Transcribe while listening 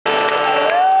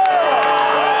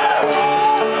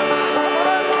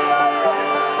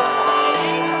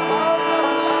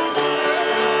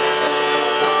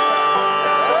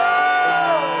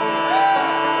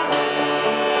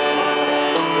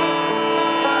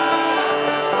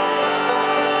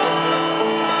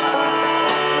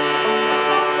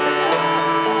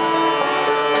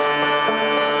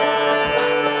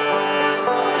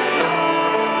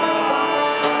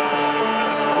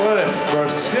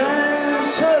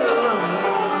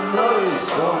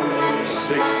only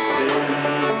 16,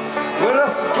 with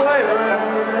a flavor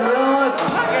in my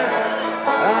pocket,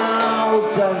 I'll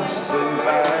dance and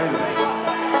bag.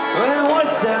 We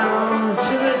went down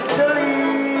to the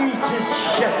deli to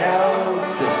check out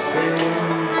the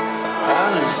scene,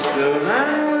 and as soon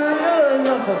as I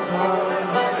looked upon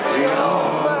the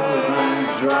old man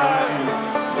drive,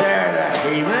 there the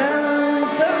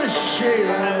he-mans and the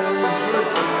she-mans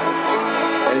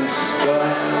in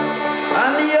style,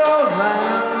 and the old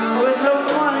man with no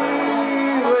money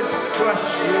would crush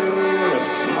you with a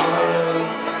smile.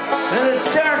 In the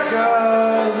dark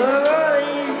of the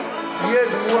valley,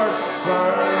 you'd work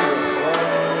for the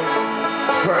fire,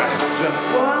 for a swift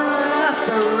one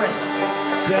after rest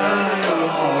down the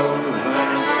old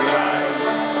man's drive.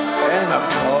 In the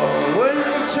cold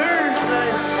winter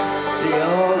nights, the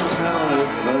old town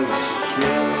was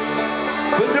chill,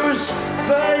 but there was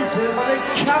fellas in the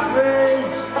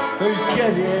cafes who'd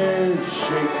get you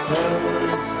shake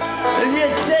pills. If you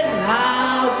didn't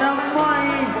have the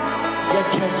money, you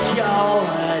could show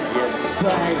at your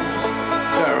bank.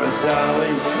 There was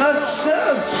always lots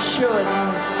of chewing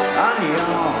on the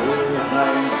old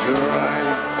man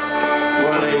drive.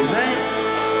 What do you think?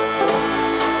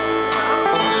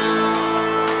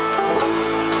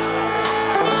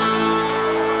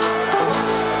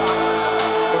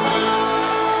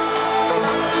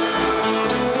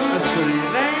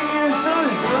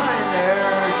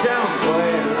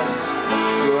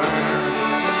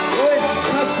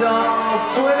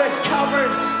 With a cupboard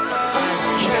and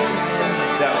kicking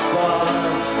the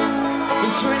bars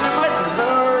between the mud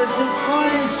doors and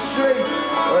funny street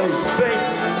was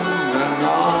beaten and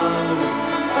on.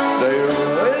 They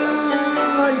were in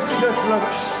like good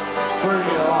looks for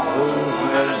the old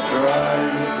man's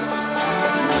drive.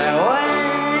 The way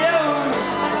out,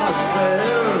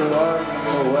 on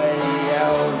the way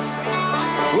out,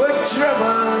 with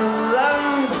trouble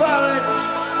and vomit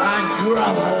and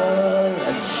grumble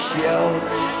and shout,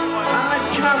 and the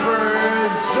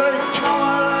cupboards are coming